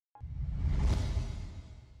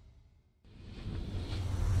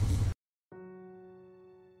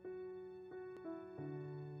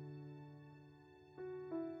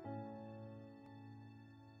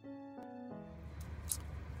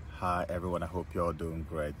Hi everyone, I hope you're all doing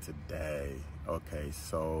great today. Okay,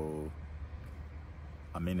 so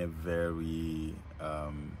I'm in a very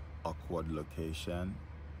awkward location.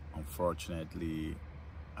 Unfortunately,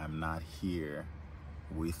 I'm not here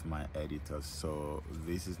with my editor, so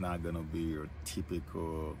this is not gonna be your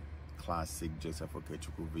typical classic Joseph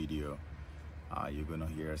Okechukwu video. You're gonna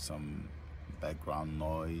hear some background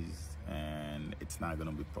noise and it's not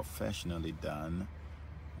gonna be professionally done.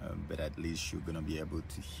 But at least you're gonna be able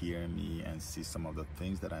to hear me and see some of the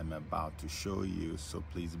things that I'm about to show you, so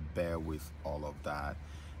please bear with all of that.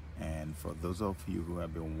 And for those of you who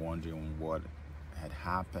have been wondering what had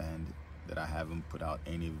happened that I haven't put out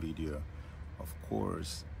any video, of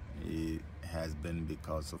course it has been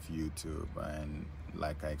because of YouTube, and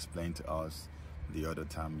like I explained to us the other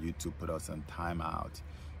time, YouTube put us on timeout.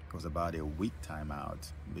 It was about a week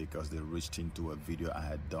timeout because they reached into a video I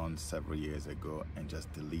had done several years ago and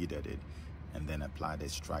just deleted it, and then applied a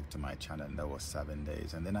strike to my channel, and that was 7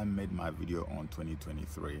 days. And then I made my video on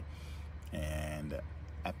 2023, and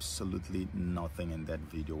absolutely nothing in that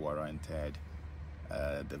video warranted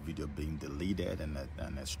the video being deleted and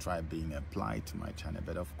a strike being applied to my channel.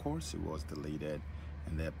 But of course it was deleted,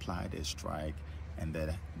 and they applied a strike, and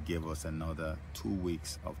that gave us another 2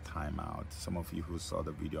 weeks of timeout. Some of you who saw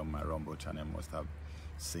the video on my Rumble channel must have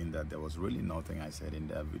seen that there was really nothing I said in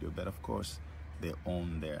that video, but of course they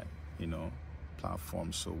own their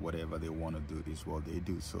platform, so whatever they want to do is what they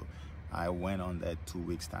do. So I went on that 2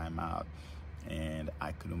 weeks timeout and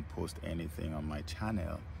I couldn't post anything on my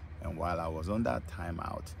channel. And while I was on that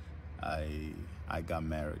timeout, I got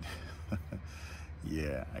married.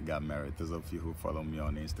 Yeah, I got married. Those of you who follow me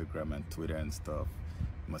on Instagram and Twitter and stuff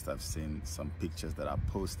must have seen some pictures that I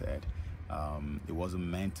posted. It wasn't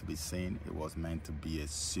meant to be seen. It was meant to be a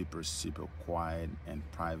super quiet and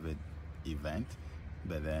private event,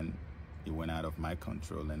 but then it went out of my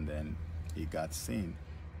control and then it got seen.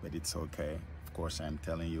 But it's okay. Of course, I'm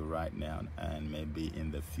telling you right now, and maybe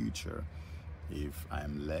in the future, if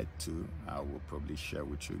I'm led to, I will probably share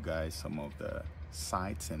with you guys some of the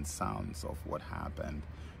sights and sounds of what happened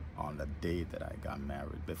on the day that I got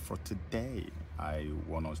married. But for today, I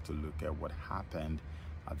want us to look at what happened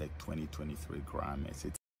at the 2023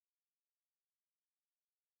 Grammys.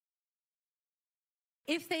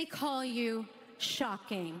 If they call you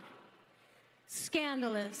shocking,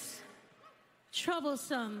 scandalous,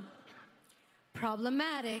 troublesome,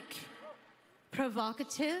 problematic,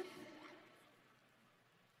 provocative,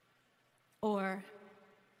 or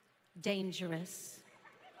dangerous,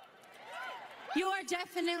 you are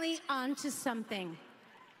definitely onto something.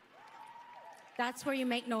 That's where you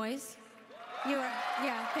make noise.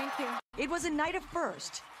 Yeah, thank you. It was a night of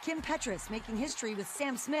first. Kim Petras making history with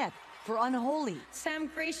Sam Smith for Unholy. Sam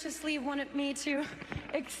graciously wanted me to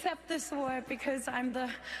accept this award because I'm the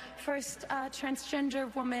first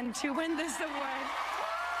transgender woman to win this award.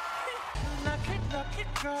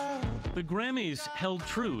 The Grammys held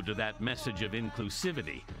true to that message of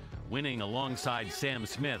inclusivity. Winning alongside Sam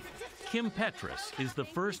Smith, Kim Petras is the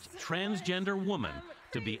first transgender woman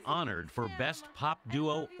to be honored for Best Pop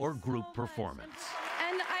Duo or Group Performance.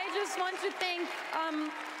 And I just want to thank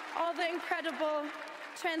all the incredible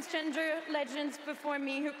transgender legends before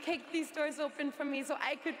me who kicked these doors open for me so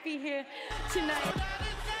I could be here tonight.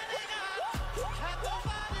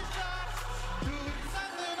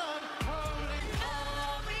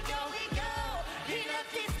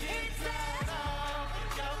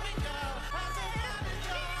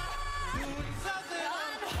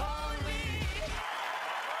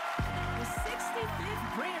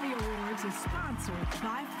 Grammy Awards is sponsored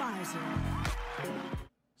by Pfizer.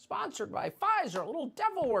 Sponsored by Pfizer, a little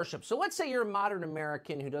devil worship. So let's say you're a modern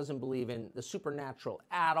American who doesn't believe in the supernatural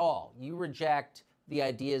at all. You reject the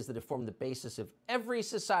ideas that have formed the basis of every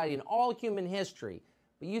society in all human history,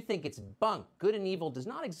 but you think it's bunk. Good and evil does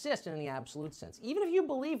not exist in any absolute sense. Even if you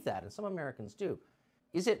believe that, and some Americans do,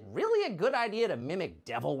 is it really a good idea to mimic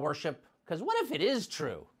devil worship? Because what if it is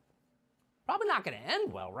true? Probably not going to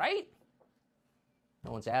end well, right?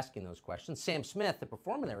 No one's asking those questions. Sam Smith, the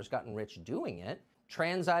performer there, has gotten rich doing it.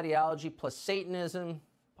 Trans ideology plus Satanism,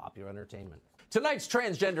 popular entertainment. Tonight's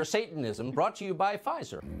Transgender Satanism brought to you by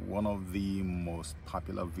Pfizer. One of the most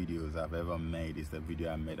popular videos I've ever made is the video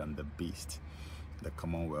I made on the Beast, the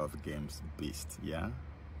Commonwealth Games Beast, yeah?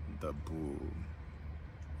 The bull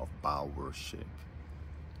of Baal worship,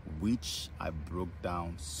 which I broke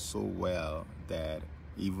down so well that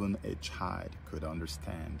even a child could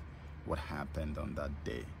understand what happened on that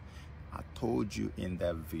day. I told you in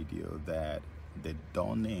that video that the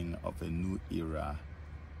dawning of a new era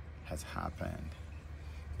has happened.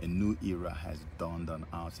 A new era has dawned on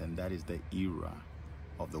us, and that is the era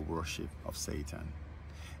of the worship of Satan.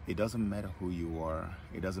 It doesn't matter who you are.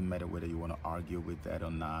 It doesn't matter whether you want to argue with that or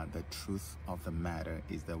not. The truth of the matter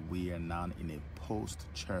is that we are now in a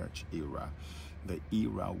post-church era. The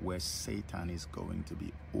era where Satan is going to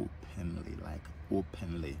be openly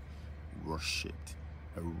worshipped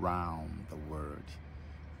around the world.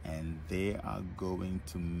 And they are going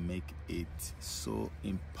to make it so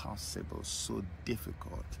impossible, so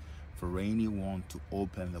difficult for anyone to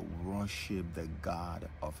openly worship the God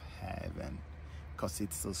of heaven. Because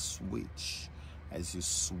it's a switch. As you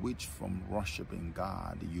switch from worshiping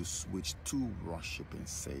God, you switch to worshiping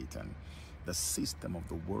Satan. The system of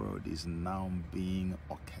the world is now being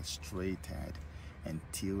orchestrated and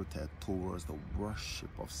tilted towards the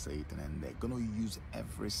worship of Satan. And they're going to use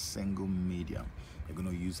every single medium. They're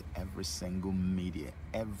going to use every single media,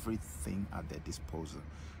 everything at their disposal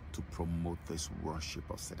to promote this worship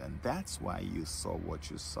of Satan. That's why you saw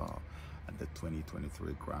what you saw at the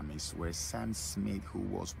 2023 Grammys, where Sam Smith, who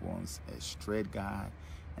was once a straight guy,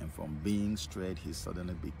 and from being straight, he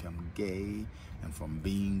suddenly became gay, and from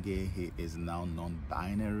being gay, he is now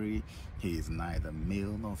non-binary. He is neither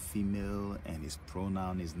male nor female, and his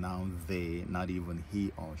pronoun is now they, not even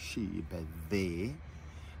he or she, but they.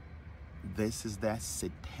 This is that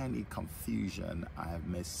satanic confusion I have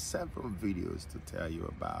made several videos to tell you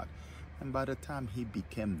about. And by the time he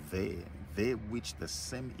became they, which the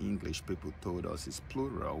same English people told us is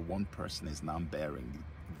plural, one person is now bearing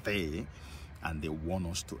they, and they want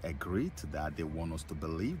us to agree to that. They want us to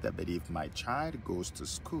believe that. But if my child goes to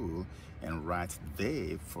school and writes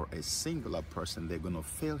they for a singular person, they're going to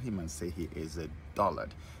fail him and say he is a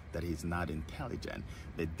dullard, that he's not intelligent.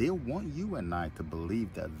 But they want you and I to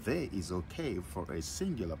believe that they is okay for a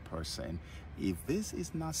singular person. If this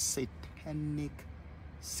is not satanic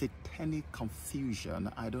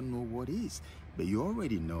confusion, I don't know what is. But you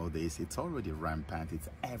already know this. It's already rampant. It's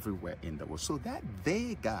everywhere in the world. So that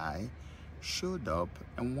they guy showed up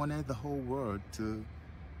and wanted the whole world to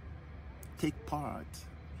take part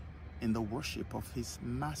in the worship of his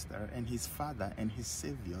master and his father and his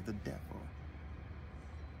savior, the devil.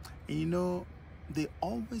 And you know, they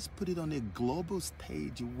always put it on a global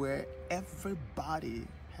stage where everybody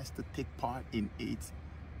has to take part in it,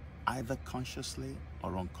 either consciously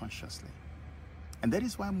or unconsciously. And that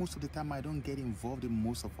is why most of the time I don't get involved in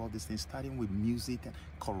most of all these things, starting with music and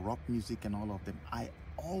corrupt music and all of them. I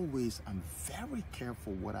always am very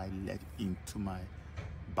careful what I let into my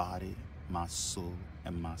body, my soul,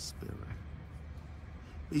 and my spirit.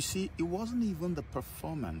 You see, it wasn't even the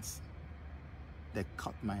performance that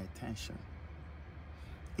caught my attention.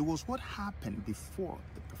 It was what happened before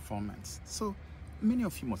the performance. So many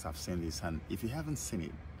of you must have seen this, and if you haven't seen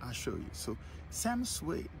it, I'll show you. So Sam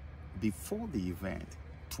Smith, before the event,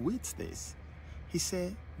 tweets this. He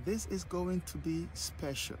said, this is going to be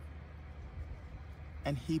special.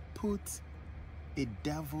 And he put a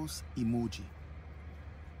devil's emoji.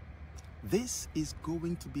 This is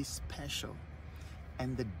going to be special.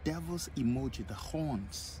 And the devil's emoji, the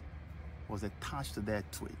horns, was attached to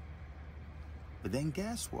that tweet. But then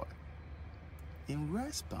guess what? In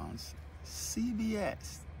response,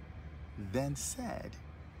 CBS then said,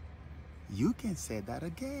 you can say that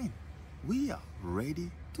again. We are ready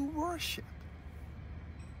to worship.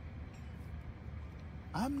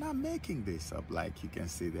 I'm not making this up, like you can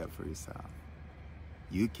see that for yourself.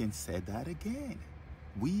 You can say that again.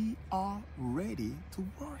 We are ready to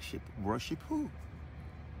worship. Worship who?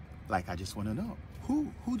 Like, I just want to know.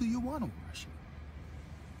 Who? Who do you want to worship?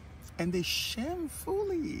 And they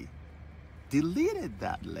shamefully deleted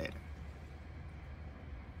that letter.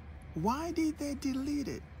 Why did they delete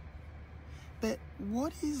it? But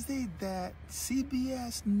what is it that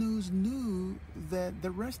CBS News knew that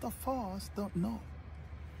the rest of us don't know?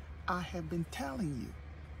 I have been telling you,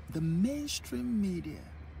 the mainstream media,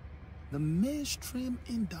 the mainstream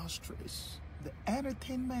industries, the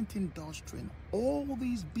entertainment industry, and all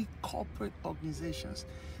these big corporate organizations,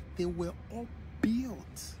 they were all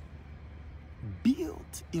built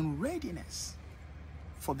in readiness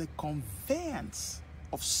for the conveyance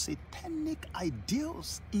of satanic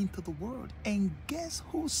ideals into the world. And guess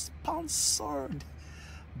who sponsored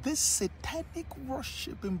this satanic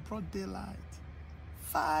worship in broad daylight?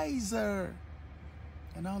 Pfizer.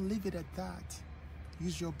 And I'll leave it at that.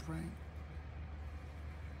 Use your brain.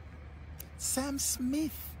 Sam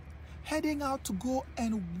Smith heading out to go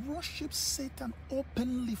and worship Satan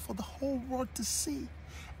openly for the whole world to see.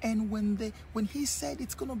 And when he said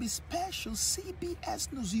it's going to be special,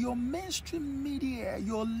 CBS News, your mainstream media,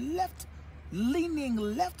 your left-leaning,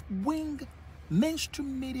 left-wing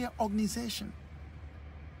mainstream media organization,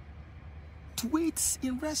 tweets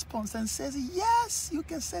in response and says, yes, you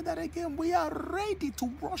can say that again. We are ready to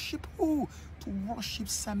worship who? To worship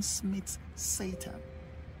Sam Smith's Satan.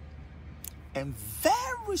 And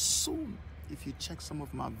very soon, if you check some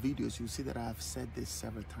of my videos, you'll see that I have said this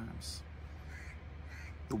several times.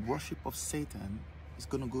 The worship of Satan is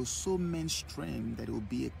going to go so mainstream that it will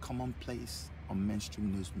be a commonplace on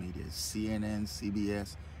mainstream news media. CNN,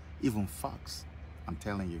 CBS, even Fox. I'm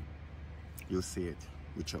telling you, you'll see it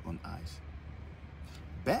with your own eyes.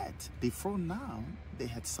 But before now, they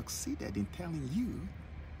had succeeded in telling you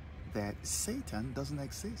that Satan doesn't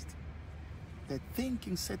exist. That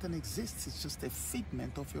thinking Satan exists is just a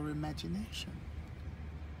figment of your imagination.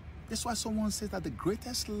 That's why someone says that the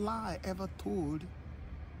greatest lie ever told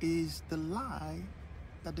is the lie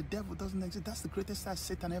that the devil doesn't exist. That's the greatest lie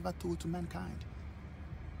Satan ever told to mankind,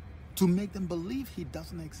 to make them believe he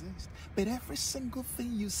doesn't exist. But every single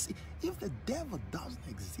thing you see, if the devil doesn't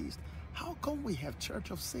exist, how come we have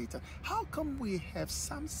Church of Satan? How come we have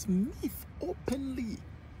Sam Smith openly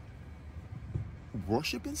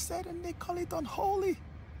worshiping Satan? They call it unholy.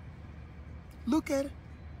 Look at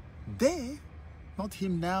they, not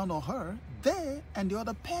him now nor her, they and the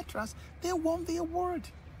other Petras, they won the award.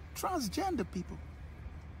 Transgender people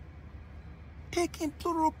taking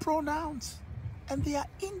plural pronouns, and they are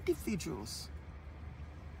individuals.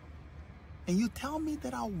 And you tell me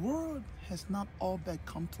that our world has not all but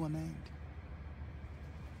come to an end.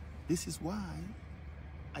 This is why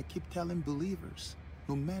I keep telling believers,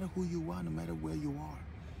 no matter who you are, no matter where you are,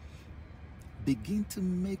 begin to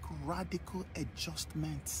make radical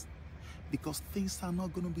adjustments, because things are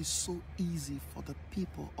not going to be so easy for the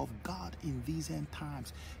people of God in these end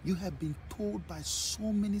times. You have been told by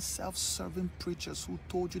so many self-serving preachers who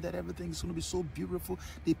told you that everything is going to be so beautiful.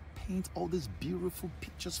 They paint all these beautiful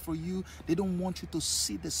pictures for you. They don't want you to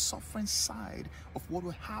see the suffering side of what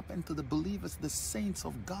will happen to the believers, the saints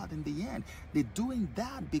of God in the end. They're doing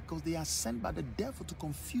that because they are sent by the devil to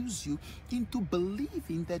confuse you into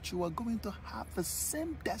believing that you are going to have the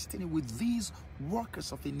same destiny with these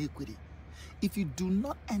workers of iniquity. If you do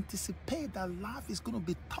not anticipate that life is going to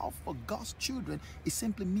be tough for God's children, it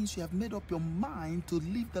simply means you have made up your mind to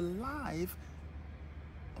live the life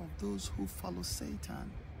of those who follow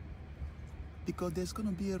Satan. Because there's going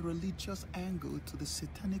to be a religious angle to the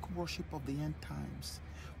satanic worship of the end times,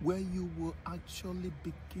 where you will actually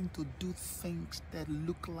begin to do things that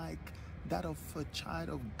look like that of a child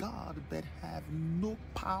of God, but have no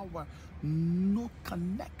power, no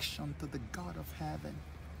connection to the God of heaven.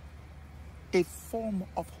 A form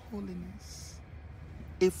of holiness,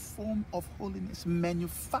 a form of holiness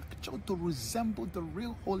manufactured to resemble the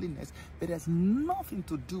real holiness that has nothing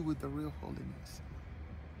to do with the real holiness.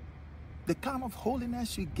 The kind of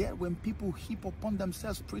holiness you get when people heap upon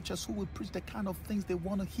themselves preachers who will preach the kind of things they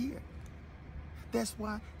want to hear. That's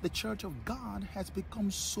why the Church of God has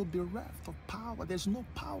become so bereft of power. There's no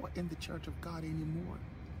power in the Church of God anymore.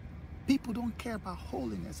 People don't care about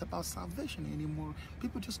holiness, about salvation anymore.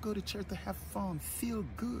 People just go to church to have fun, feel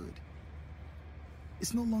good.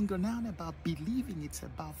 It's no longer now about believing, it's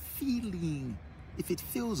about feeling. If it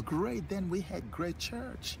feels great, then we had great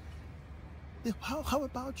church. How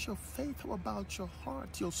about your faith? How about your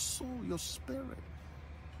heart, your soul, your spirit?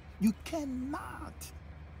 You cannot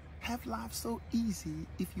have life so easy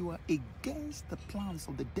if you are against the plans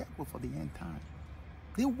of the devil for the end time.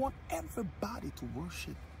 They want everybody to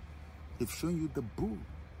worship. They've shown you the bull,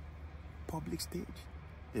 public stage.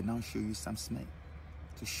 They now show you Sam Smith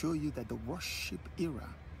to show you that the worship era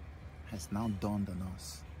has now dawned on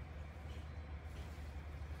us.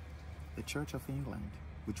 The Church of England,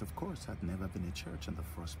 which of course had never been a church in the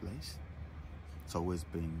first place. It's always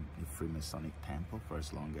been a Freemasonic temple for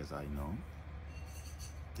as long as I know.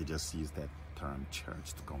 They just use that term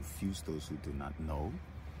church to confuse those who do not know.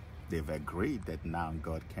 They've agreed that now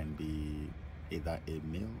God can be either a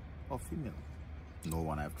male or female. No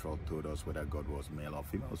one after all told us whether God was male or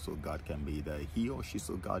female, so God can be either he or she,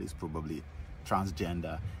 so God is probably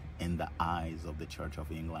transgender in the eyes of the Church of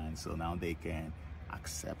England, so now they can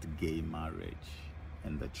accept gay marriage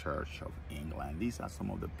in the Church of England. These are some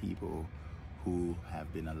of the people who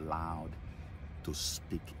have been allowed to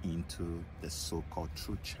speak into the so-called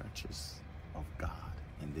true churches of God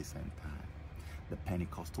in this end time. The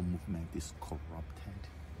Pentecostal movement is corrupted.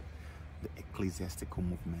 The ecclesiastical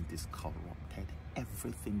movement is corrupted.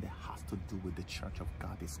 Everything that has to do with the Church of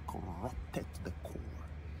God is corrupted to the core.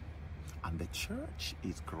 And the church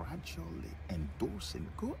is gradually endorsing.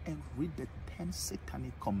 Go and read the 10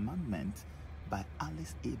 Satanic Commandments by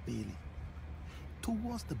Alice A. Bailey.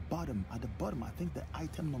 towards the bottom, at the bottom, I think the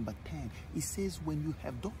item number 10, it says, when you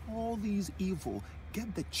have done all these evil,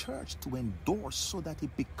 get the church to endorse so that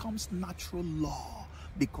it becomes natural law,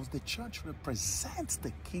 because the church represents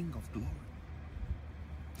the King of Glory.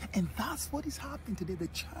 And that's what is happening today. The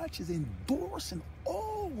church is endorsing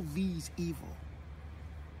all these evil.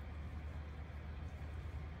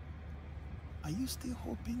 Are you still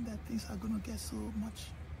hoping that things are going to get so much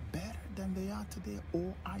better than they are today?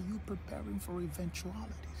 Or are you preparing for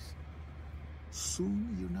eventualities?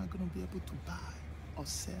 Soon you're not going to be able to buy or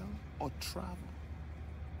sell or travel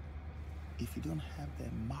if you don't have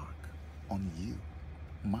that mark on you.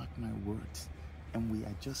 Mark my words. And we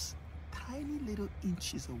are just tiny little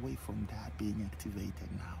inches away from that being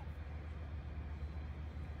activated now.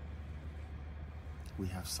 We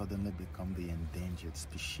have suddenly become the endangered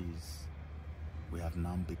species. We have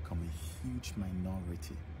now become a huge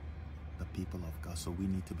minority, the people of God. So we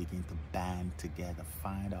need to begin to band together,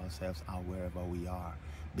 find ourselves out wherever we are,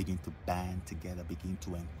 begin to band together, begin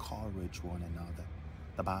to encourage one another.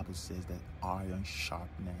 The Bible says that iron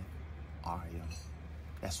sharpeneth iron.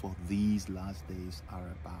 That's what these last days are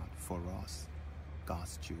about for us,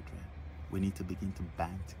 God's children. We need to begin to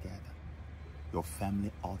band together. Your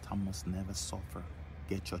family altar must never suffer.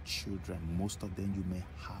 Get your children. Most of them you may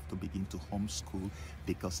have to begin to homeschool,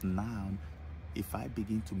 because now, if I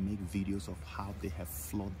begin to make videos of how they have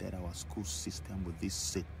flooded our school system with these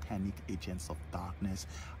satanic agents of darkness,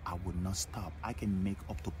 I will not stop. I can make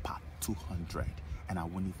up to part 200 and I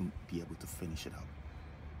won't even be able to finish it up.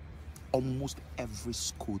 Almost every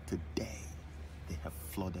school today, they have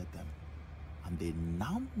flooded them. And they're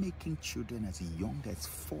now making children as young as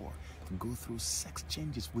 4 to go through sex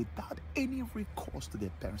changes without any recourse to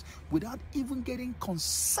their parents, without even getting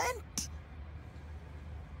consent.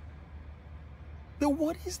 Then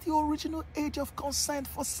what is the original age of consent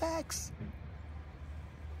for sex?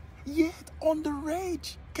 Yet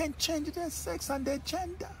underage can change their sex and their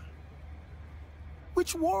gender.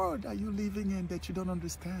 Which world are you living in that you don't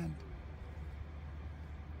understand?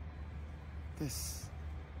 This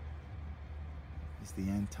is the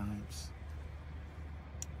end times.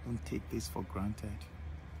 Don't take this for granted.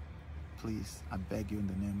 Please, I beg you in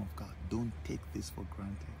the name of God, don't take this for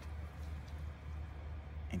granted.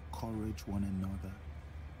 Encourage one another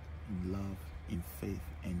in love, in faith,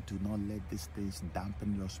 and do not let these things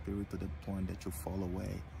dampen your spirit to the point that you fall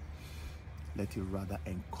away. Let it rather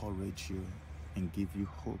encourage you and give you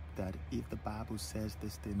hope that if the Bible says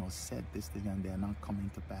this thing or said this thing and they are not coming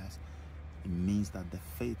to pass, it means that the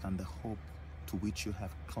faith and the hope to which you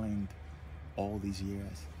have claimed all these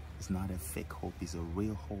years is not a fake hope, it's a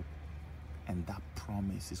real hope. And that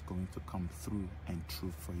promise is going to come through and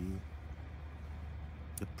true for you.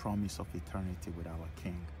 The promise of eternity with our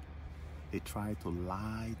King. They try to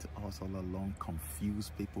lie to us all along,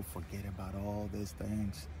 confuse people, forget about all these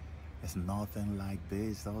things. There's nothing like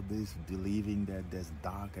this, all this believing that there's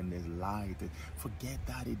dark and there's light. Forget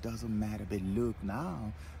that, it doesn't matter. But look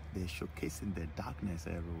now, they're showcasing the darkness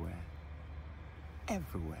everywhere.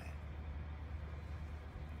 Everywhere.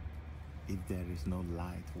 If there is no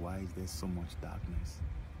light, why is there so much darkness?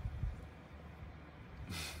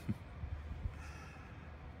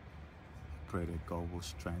 Pray that God will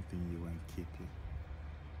strengthen you and keep you.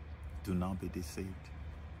 Do not be deceived.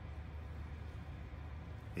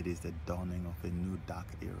 It is the dawning of a new dark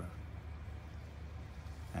era.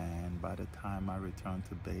 And by the time I return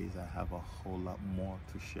to base, I have a whole lot more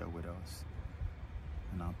to share with us.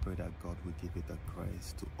 And I pray that God will give you the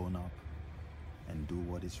grace to own up and do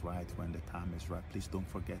what is right when the time is right. Please don't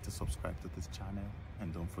forget to subscribe to this channel.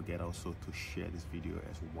 And don't forget also to share this video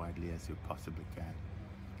as widely as you possibly can.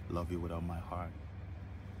 Love you with all my heart.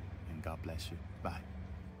 And God bless you. Bye.